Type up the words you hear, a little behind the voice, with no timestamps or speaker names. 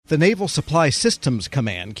The Naval Supply Systems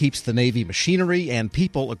Command keeps the Navy machinery and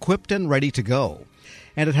people equipped and ready to go.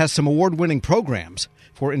 And it has some award-winning programs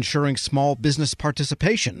for ensuring small business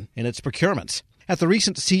participation in its procurements. At the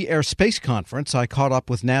recent Sea Air Space Conference, I caught up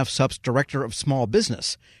with NAVSUP's Director of Small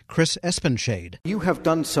Business, Chris Espenshade. You have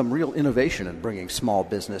done some real innovation in bringing small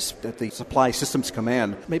business at the Supply Systems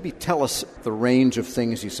Command. Maybe tell us the range of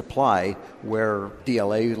things you supply, where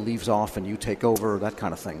DLA leaves off and you take over, that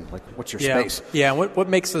kind of thing. Like, what's your space? Yeah, what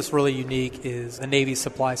makes this really unique is the Navy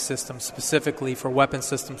supply system, specifically for weapon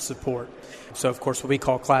system support. So, of course, what we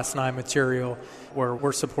call Class 9 material, where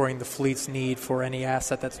we're supporting the fleet's need for any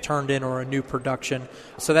asset that's turned in or a new production.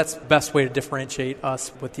 So that's the best way to differentiate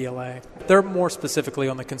us with DLA. They're more specifically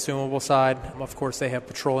on the consumable side. Of course, they have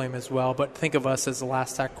petroleum as well, but think of us as the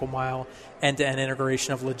last tactical mile, end-to-end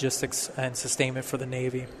integration of logistics and sustainment for the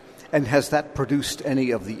Navy. And has that produced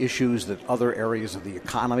any of the issues that other areas of the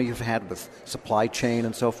economy have had with supply chain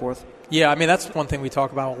and so forth? Yeah, I mean, that's one thing we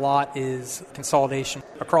talk about a lot is consolidation.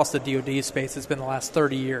 Across the DoD space, it's been the last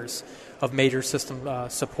 30 years of major system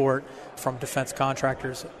support from defense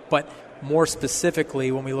contractors. But more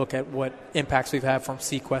specifically, when we look at what impacts we've had from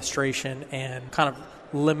sequestration and kind of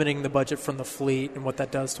limiting the budget from the fleet and what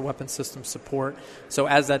that does to weapon system support. So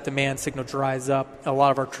as that demand signal dries up, a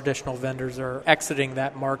lot of our traditional vendors are exiting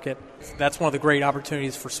that market. That's one of the great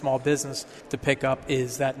opportunities for small business to pick up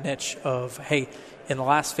is that niche of, hey, in the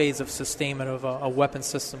last phase of sustainment of a weapon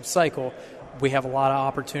system cycle, we have a lot of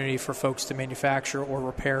opportunity for folks to manufacture or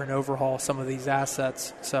repair and overhaul some of these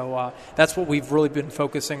assets. So that's what we've really been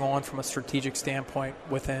focusing on from a strategic standpoint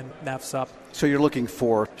within NAVSUP. So you're looking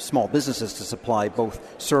for small businesses to supply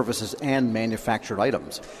both services and manufactured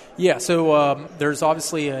items. Yeah, so there's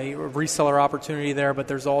obviously a reseller opportunity there, but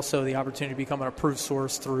there's also the opportunity to become an approved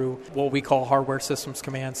source through what we call Hardware Systems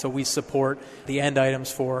Command. So we support the end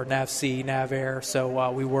items for NAVSEA, NAVAIR.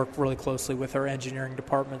 So we work really closely with our engineering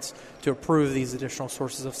departments to approve these additional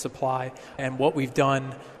sources of supply. And what we've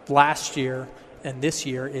done last year and this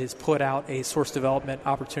year is put out a source development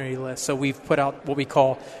opportunity list. So we've put out what we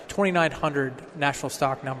call 2,900 national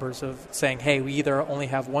stock numbers of saying, hey, we either only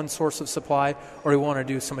have one source of supply or we want to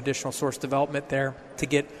do some additional source development there to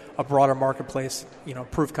get a broader marketplace,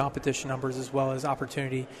 improve competition numbers as well as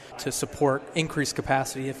opportunity to support increased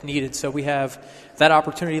capacity if needed. So we have that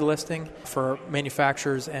opportunity listing for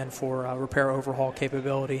manufacturers and for repair overhaul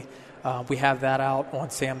capability. We have that out on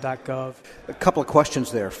SAM.gov. A couple of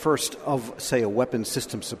questions there. First, of, say, a weapon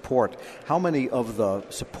system support, how many of the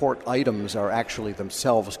support items are actually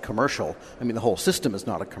themselves commercial? I mean, the whole system is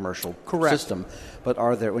not a commercial system, but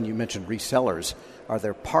are there, when you mentioned resellers, are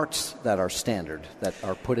there parts that are standard that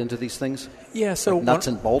are put into these things? Yeah, so like nuts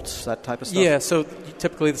and bolts, that type of stuff? Yeah, so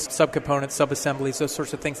typically the subcomponents, subassemblies, those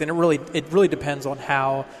sorts of things, and it really depends on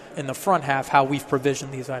how, in the front half, how we've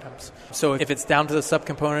provisioned these items. So if it's down to the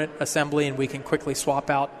subcomponent assembly and we can quickly swap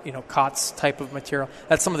out, COTS type of material,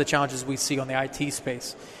 that's some of the challenges we see on the IT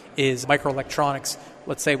space is microelectronics.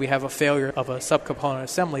 Let's say we have a failure of a subcomponent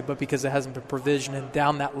assembly, but because it hasn't been provisioned and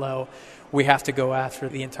down that low, we have to go after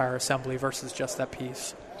the entire assembly versus just that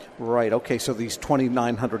piece. Right. Okay, so these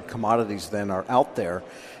 2,900 commodities then are out there,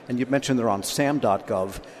 and you mentioned they're on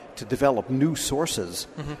SAM.gov. To develop new sources,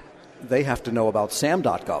 they have to know about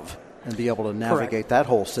SAM.gov and be able to navigate that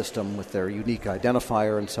whole system with their unique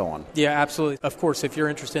identifier and so on. Yeah, absolutely. Of course, if you're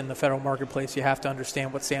interested in the federal marketplace, you have to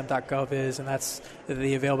understand what SAM.gov is, and that's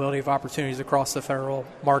the availability of opportunities across the federal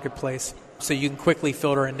marketplace. So you can quickly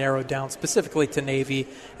filter and narrow down specifically to Navy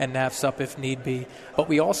and NAVSUP if need be. But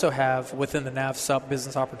we also have, within the NAVSUP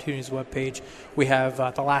Business Opportunities webpage, we have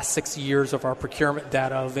the last 6 years of our procurement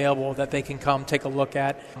data available that they can come take a look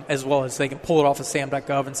at, as well as they can pull it off of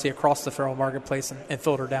SAM.gov and see across the federal marketplace and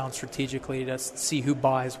filter down strategically to see who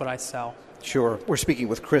buys what I sell. Sure. We're speaking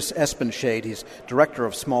with Chris Espenshade. He's Director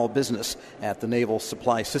of Small Business at the Naval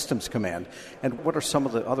Supply Systems Command. And what are some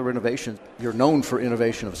of the other innovations? You're known for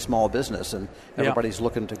innovation of small business, and everybody's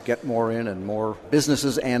looking to get more in and more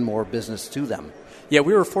businesses and more business to them. Yeah,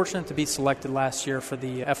 we were fortunate to be selected last year for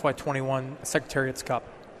the FY21 Secretariat's Cup.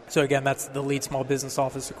 So again, that's the lead small business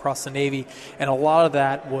office across the Navy. And a lot of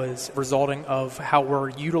that was resulting of how we're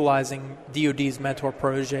utilizing DoD's Mentor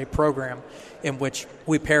Protege program, in which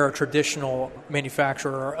we pair a traditional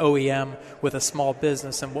manufacturer or OEM with a small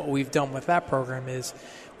business. And what we've done with that program is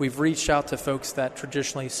we've reached out to folks that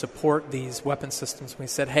traditionally support these weapon systems. We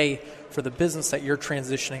said, hey, for the business that you're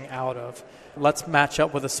transitioning out of, let's match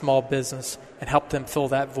up with a small business and help them fill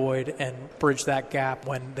that void and bridge that gap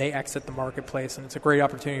when they exit the marketplace. And it's a great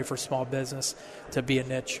opportunity for small business to be a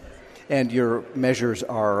niche. And your measures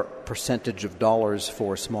are percentage of dollars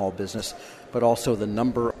for small business, but also the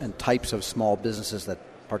number and types of small businesses that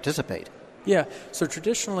participate? Yeah, so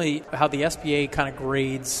traditionally how the SBA kind of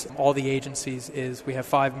grades all the agencies is we have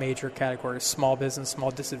 5 major categories: small business, small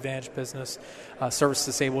disadvantaged business, service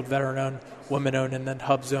disabled, veteran-owned, women-owned, and then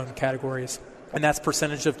hub zone categories. And that's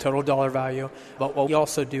percentage of total dollar value. But what we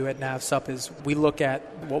also do at NAVSUP is we look at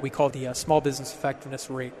what we call the small business effectiveness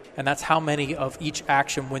rate. And that's how many of each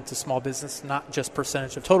action went to small business, not just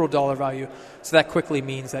percentage of total dollar value. So that quickly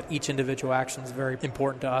means that each individual action is very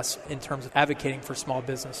important to us in terms of advocating for small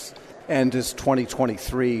business. And is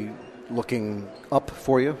 2023 looking up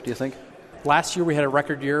for you, do you think? Last year we had a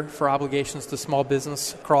record year for obligations to small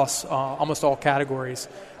business across almost all categories.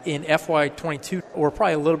 In FY22, we're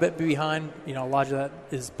probably a little bit behind. A lot of that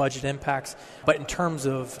is budget impacts. But in terms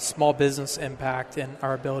of small business impact and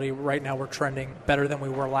our ability, right now we're trending better than we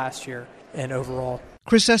were last year and overall.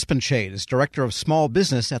 Chris Espenshade is Director of Small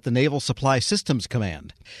Business at the Naval Supply Systems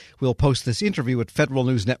Command. We'll post this interview at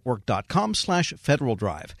federalnewsnetwork.com/Federal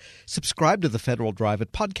Drive. Subscribe to the Federal Drive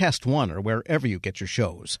at Podcast One or wherever you get your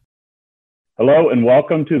shows. Hello and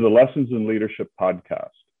welcome to the Lessons in Leadership podcast.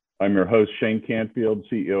 I'm your host, Shane Canfield,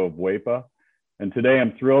 CEO of WEPA, and today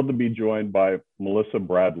I'm thrilled to be joined by Melissa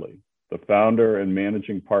Bradley, the founder and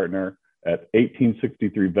managing partner at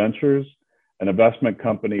 1863 Ventures, an investment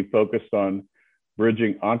company focused on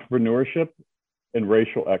bridging entrepreneurship and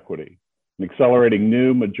racial equity, and accelerating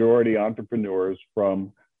new majority entrepreneurs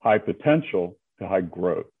from high potential to high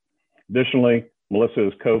growth. Additionally, Melissa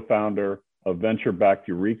is co-founder of Venture-Backed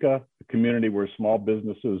Eureka, a community where small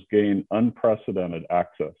businesses gain unprecedented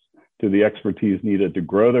access to the expertise needed to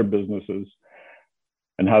grow their businesses,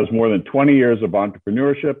 and has more than 20 years of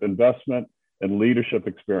entrepreneurship, investment, and leadership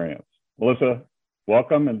experience. Melissa,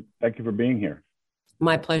 welcome, and thank you for being here.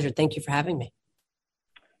 My pleasure. Thank you for having me.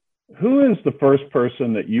 Who is the first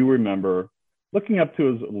person that you remember looking up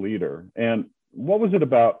to as a leader, and what was it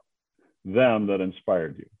about them that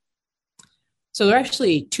inspired you? So there are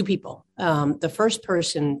actually 2 people. The first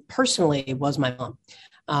person personally was my mom.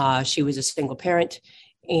 She was a single parent.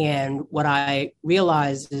 And what I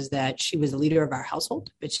realized is that she was the leader of our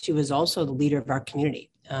household, but she was also the leader of our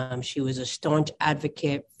community. She was a staunch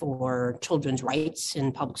advocate for children's rights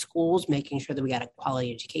in public schools, making sure that we got a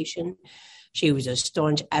quality education. She was a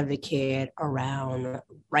staunch advocate around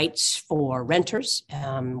rights for renters.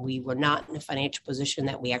 We were not in a financial position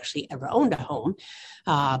that we actually ever owned a home,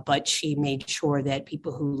 but she made sure that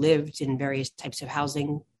people who lived in various types of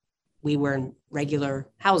housing, we were in regular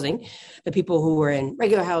housing. The people who were in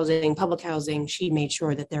regular housing, public housing, she made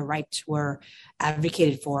sure that their rights were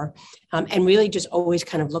advocated for, and really just always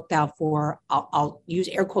kind of looked out for, I'll use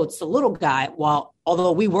air quotes, the little guy,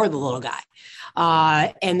 although we were the little guy.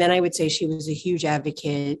 And then I would say she was a huge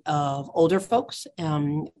advocate of older folks.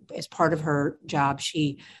 As part of her job,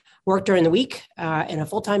 she worked during the week in a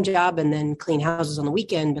full-time job and then cleaned houses on the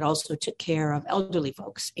weekend, but also took care of elderly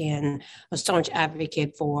folks and a staunch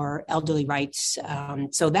advocate for elderly rights.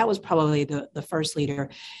 So that was probably the first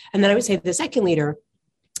leader. And then I would say the second leader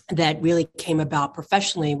that really came about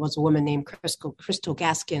professionally was a woman named Crystal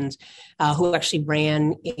Gaskins, who actually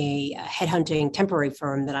ran a headhunting temporary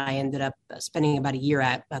firm that I ended up spending about a year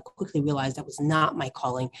at. I quickly realized that was not my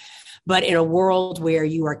calling. But in a world where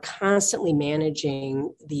you are constantly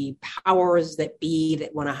managing the powers that be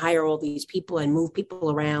that want to hire all these people and move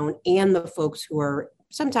people around, and the folks who are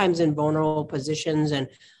sometimes in vulnerable positions and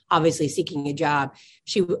obviously seeking a job,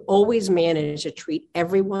 she would always manage to treat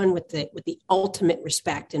everyone with the ultimate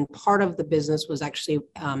respect. And part of the business was actually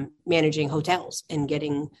managing hotels and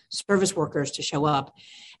getting service workers to show up.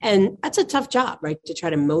 And that's a tough job, right? To try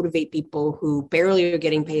to motivate people who barely are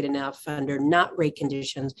getting paid enough under not great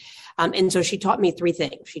conditions. And so she taught me 3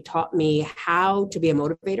 things. She taught me how to be a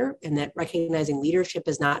motivator, and that recognizing leadership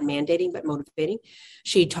is not mandating, but motivating.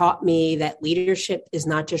 She taught me that leadership is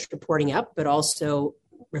not just reporting up, but also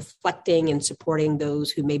reflecting and supporting those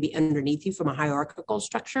who may be underneath you from a hierarchical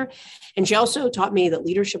structure. And she also taught me that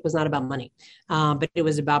leadership was not about money, but it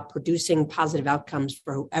was about producing positive outcomes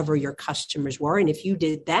for whoever your customers were. And if you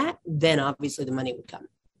did that, then obviously the money would come.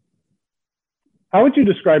 How would you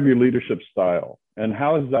describe your leadership style, and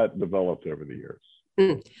how has that developed over the years?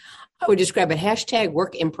 I would describe it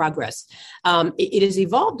 #work in progress. It has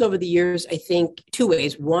evolved over the years, I think, 2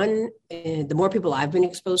 ways. One, the more people I've been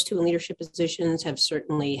exposed to in leadership positions have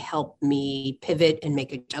certainly helped me pivot and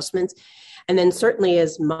make adjustments. And then certainly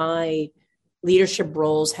as my leadership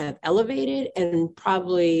roles have elevated, and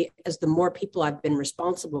probably as the more people I've been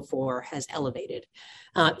responsible for has elevated.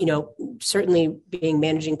 Certainly being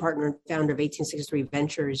managing partner and founder of 1863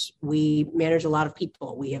 Ventures, we manage a lot of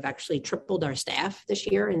people. We have actually tripled our staff this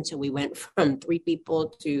year. And so we went from 3 people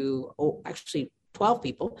to actually 12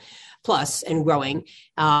 people plus and growing.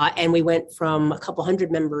 And we went from a couple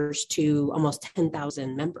hundred members to almost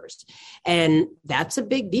 10,000 members. And that's a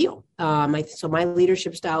big deal. So my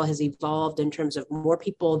leadership style has evolved in terms of more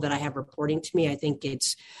people that I have reporting to me. I think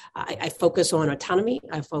I focus on autonomy.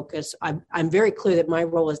 I'm very clear that my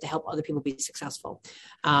role is to help other people be successful.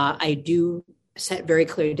 I do set very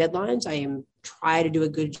clear deadlines. I try to do a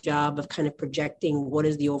good job of kind of projecting what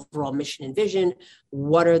is the overall mission and vision,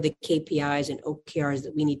 what are the KPIs and OKRs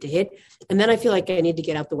that we need to hit. And then I feel like I need to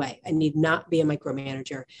get out the way. I need not be a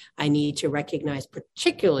micromanager. I need to recognize,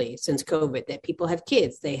 particularly since COVID, that people have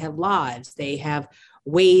kids, they have lives, they have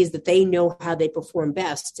ways that they know how they perform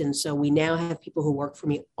best. And so we now have people who work for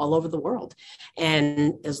me all over the world.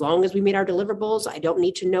 And as long as we meet our deliverables, I don't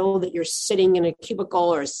need to know that you're sitting in a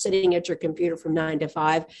cubicle or sitting at your computer from 9 to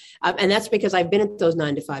 5. And that's because I've been at those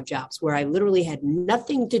 9 to 5 jobs where I literally had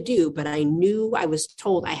nothing to do, but I knew I was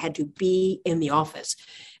told I had to be in the office.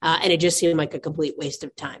 And it just seemed like a complete waste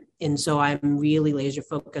of time. And so I'm really laser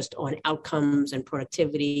focused on outcomes and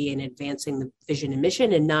productivity and advancing the vision and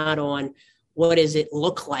mission, and not on what does it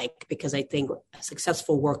look like? Because I think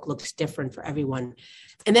successful work looks different for everyone.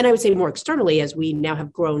 And then I would say more externally, as we now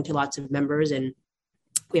have grown to lots of members and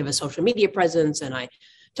we have a social media presence and I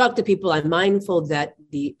talk to people, I'm mindful that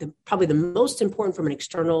the probably the most important from an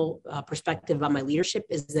external perspective about my leadership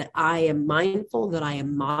is that I am mindful that I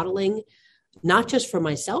am modeling not just for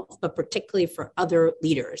myself, but particularly for other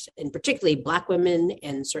leaders, and particularly Black women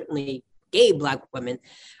and certainly gay Black women.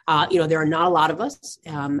 There are not a lot of us.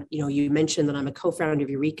 You mentioned that I'm a co-founder of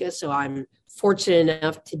Eureka, so I'm fortunate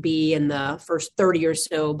enough to be in the first 30 or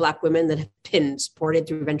so Black women that have been supported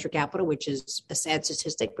through venture capital, which is a sad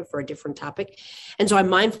statistic, but for a different topic. And so I'm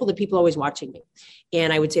mindful that people are always watching me.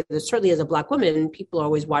 And I would say that certainly as a Black woman, people are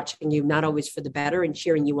always watching you, not always for the better and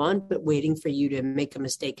cheering you on, but waiting for you to make a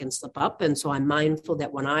mistake and slip up. And so I'm mindful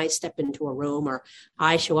that when I step into a room or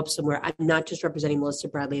I show up somewhere, I'm not just representing Melissa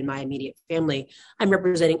Bradley and my immediate family. I'm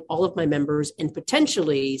representing all of my members and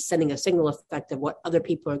potentially sending a signal effect of what other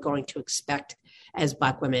people are going to expect as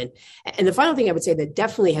Black women. And the final thing I would say that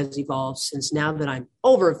definitely has evolved since now that I'm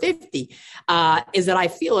over 50 is that I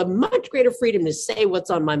feel a much greater freedom to say what's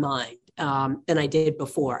on my mind than I did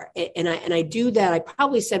before. And I do that. I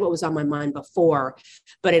probably said what was on my mind before,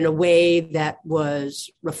 but in a way that was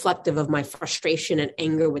reflective of my frustration and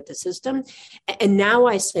anger with the system. And now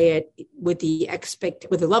I say it with the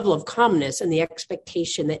level of calmness and the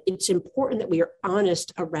expectation that it's important that we are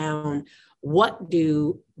honest around what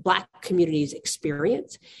do Black communities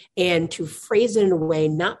experience, and to phrase it in a way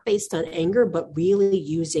not based on anger, but really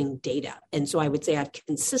using data. And so I would say I've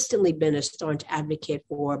consistently been a staunch advocate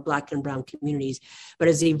for Black and brown communities, but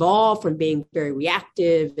has evolved from being very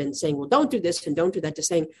reactive and saying, well, don't do this and don't do that, to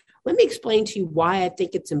saying, let me explain to you why I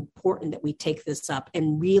think it's important that we take this up,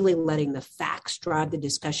 and really letting the facts drive the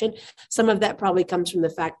discussion. Some of that probably comes from the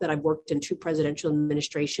fact that I've worked in 2 presidential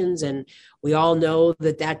administrations, and we all know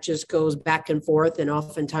that just goes back and forth and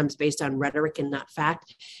oftentimes based on rhetoric and not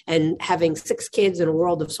fact. And having 6 kids in a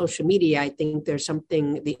world of social media, I think there's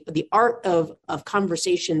something, the art of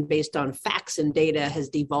conversation based on facts and data has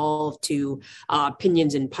devolved to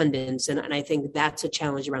opinions and pundits. And I think that's a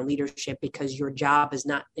challenge around leadership, because your job is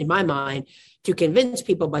not, in my mind, to convince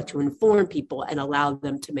people, but to inform people and allow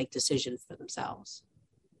them to make decisions for themselves.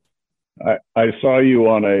 I saw you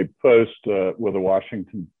on a post with a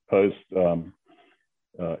Washington Post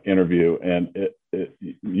interview, and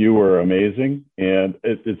you were amazing. And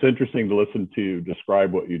it's interesting to listen to you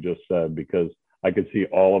describe what you just said, because I could see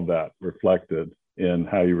all of that reflected in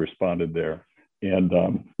how you responded there.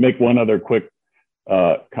 And make one other quick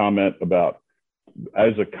comment about,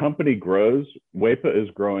 as a company grows, WEPA is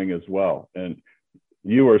growing as well. And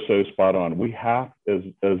you are so spot on. We have, as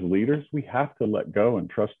leaders, we have to let go and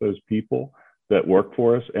trust those people that work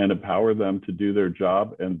for us and empower them to do their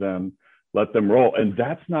job, and then let them roll. And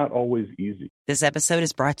that's not always easy. This episode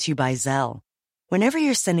is brought to you by Zelle. Whenever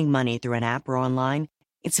you're sending money through an app or online,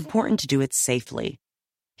 it's important to do it safely.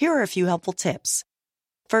 Here are a few helpful tips.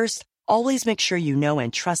 First, always make sure you know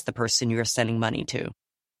and trust the person you are sending money to.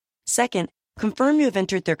 Second, confirm you have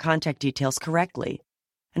entered their contact details correctly.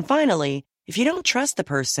 And finally, if you don't trust the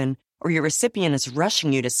person, or your recipient is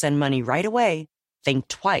rushing you to send money right away, think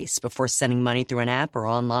twice before sending money through an app or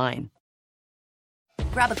online.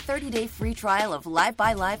 Grab a 30-day free trial of Live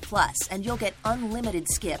by Live Plus, and you'll get unlimited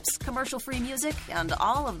skips, commercial-free music, and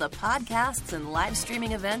all of the podcasts and live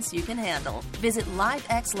streaming events you can handle. Visit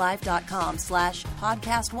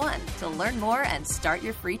livexlive.com/podcast1 to learn more and start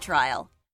your free trial.